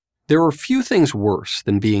There are few things worse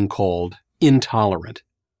than being called intolerant,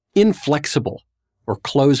 inflexible, or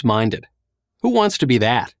close-minded. Who wants to be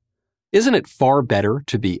that? Isn't it far better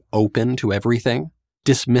to be open to everything,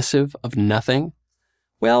 dismissive of nothing?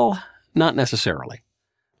 Well, not necessarily.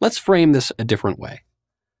 Let's frame this a different way.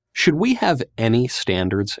 Should we have any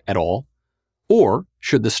standards at all? Or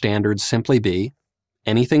should the standards simply be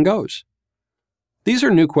anything goes? These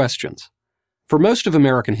are new questions. For most of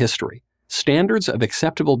American history, standards of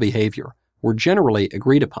acceptable behavior were generally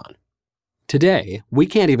agreed upon. Today, we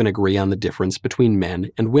can't even agree on the difference between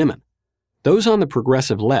men and women. Those on the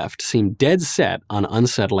progressive left seem dead set on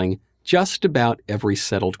unsettling just about every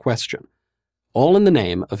settled question, all in the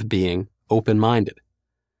name of being open-minded.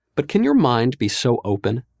 But can your mind be so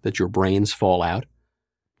open that your brains fall out?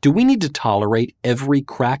 Do we need to tolerate every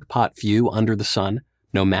crackpot view under the sun,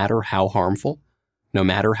 no matter how harmful, no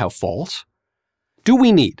matter how false? Do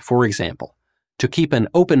we need, for example, to keep an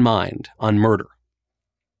open mind on murder?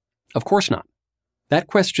 Of course not. That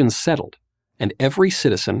question's settled, and every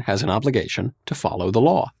citizen has an obligation to follow the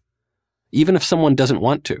law. Even if someone doesn't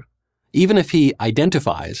want to, even if he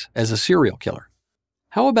identifies as a serial killer.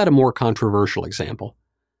 How about a more controversial example?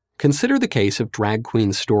 Consider the case of Drag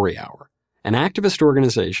Queen Story Hour, an activist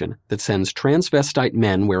organization that sends transvestite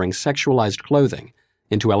men wearing sexualized clothing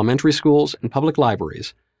into elementary schools and public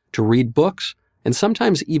libraries to read books and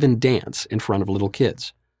sometimes even dance in front of little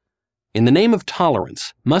kids. In the name of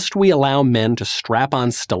tolerance, must we allow men to strap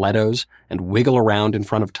on stilettos and wiggle around in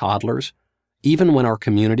front of toddlers, even when our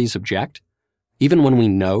communities object, even when we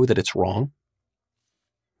know that it's wrong?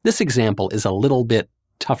 This example is a little bit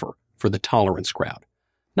tougher for the tolerance crowd,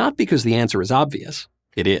 not because the answer is obvious,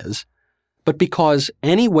 it is, but because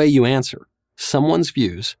any way you answer, someone's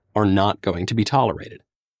views are not going to be tolerated.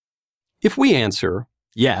 If we answer,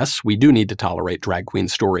 yes, we do need to tolerate Drag Queen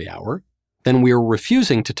Story Hour, then we are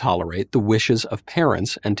refusing to tolerate the wishes of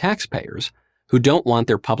parents and taxpayers who don't want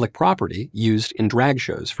their public property used in drag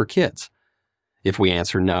shows for kids. If we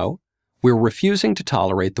answer no, we're refusing to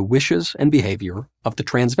tolerate the wishes and behavior of the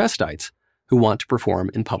transvestites who want to perform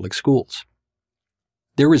in public schools.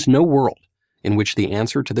 There is no world in which the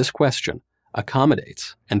answer to this question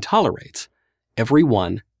accommodates and tolerates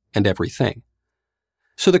everyone and everything.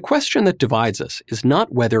 So the question that divides us is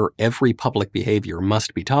not whether every public behavior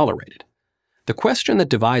must be tolerated. The question that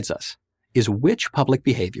divides us is which public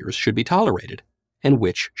behaviors should be tolerated and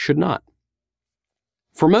which should not.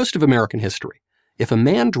 For most of American history, if a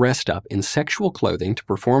man dressed up in sexual clothing to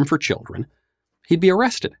perform for children, he'd be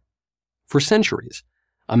arrested. For centuries,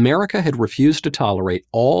 America had refused to tolerate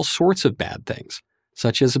all sorts of bad things,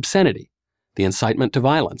 such as obscenity, the incitement to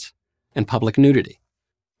violence, and public nudity.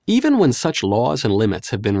 Even when such laws and limits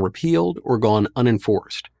have been repealed or gone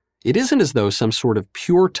unenforced, it isn't as though some sort of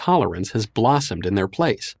pure tolerance has blossomed in their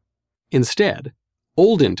place. Instead,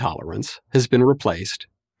 old intolerance has been replaced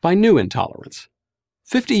by new intolerance.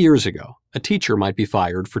 50 years ago, a teacher might be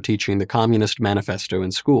fired for teaching the Communist Manifesto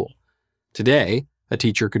in school. Today, a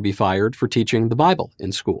teacher could be fired for teaching the Bible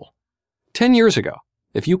in school. 10 years ago,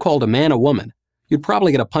 if you called a man a woman, you'd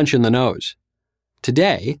probably get a punch in the nose.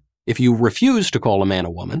 Today, if you refuse to call a man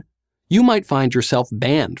a woman, you might find yourself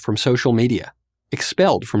banned from social media,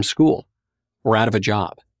 expelled from school, or out of a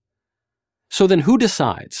job. So then who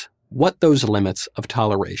decides what those limits of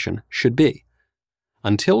toleration should be?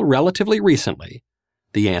 Until relatively recently,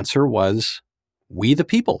 the answer was, we the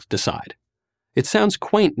people decide. It sounds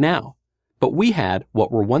quaint now, but we had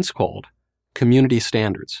what were once called community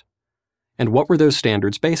standards. And what were those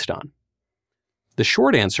standards based on? The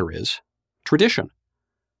short answer is tradition.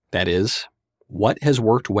 That is, what has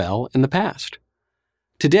worked well in the past.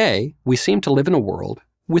 Today, we seem to live in a world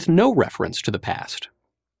with no reference to the past.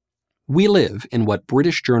 We live in what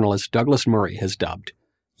British journalist Douglas Murray has dubbed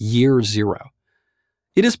Year Zero.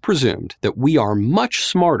 It is presumed that we are much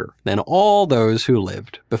smarter than all those who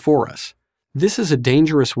lived before us. This is a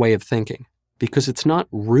dangerous way of thinking because it's not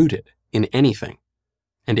rooted in anything,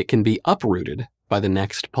 and it can be uprooted by the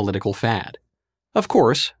next political fad. Of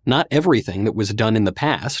course, not everything that was done in the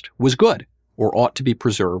past was good or ought to be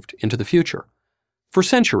preserved into the future. For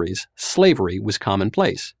centuries, slavery was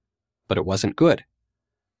commonplace, but it wasn't good.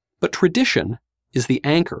 But tradition is the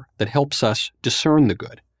anchor that helps us discern the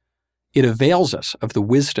good. It avails us of the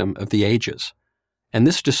wisdom of the ages, and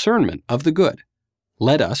this discernment of the good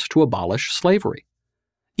led us to abolish slavery.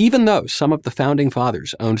 Even though some of the founding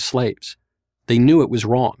fathers owned slaves, they knew it was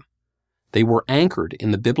wrong. They were anchored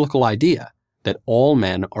in the biblical idea that all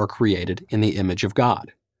men are created in the image of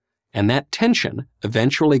God, and that tension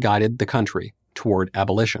eventually guided the country toward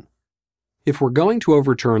abolition. If we're going to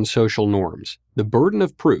overturn social norms, the burden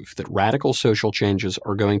of proof that radical social changes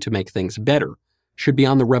are going to make things better should be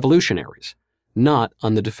on the revolutionaries, not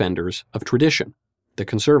on the defenders of tradition, the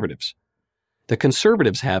conservatives. The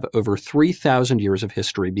conservatives have over 3,000 years of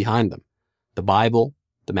history behind them: the Bible,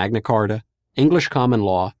 the Magna Carta, English common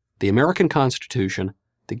law, the American Constitution,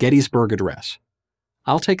 the Gettysburg Address.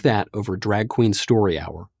 I'll take that over Drag Queen Story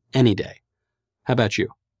Hour any day. How about you?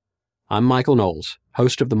 I'm Michael Knowles,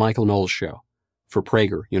 host of The Michael Knowles Show, for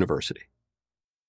Prager University.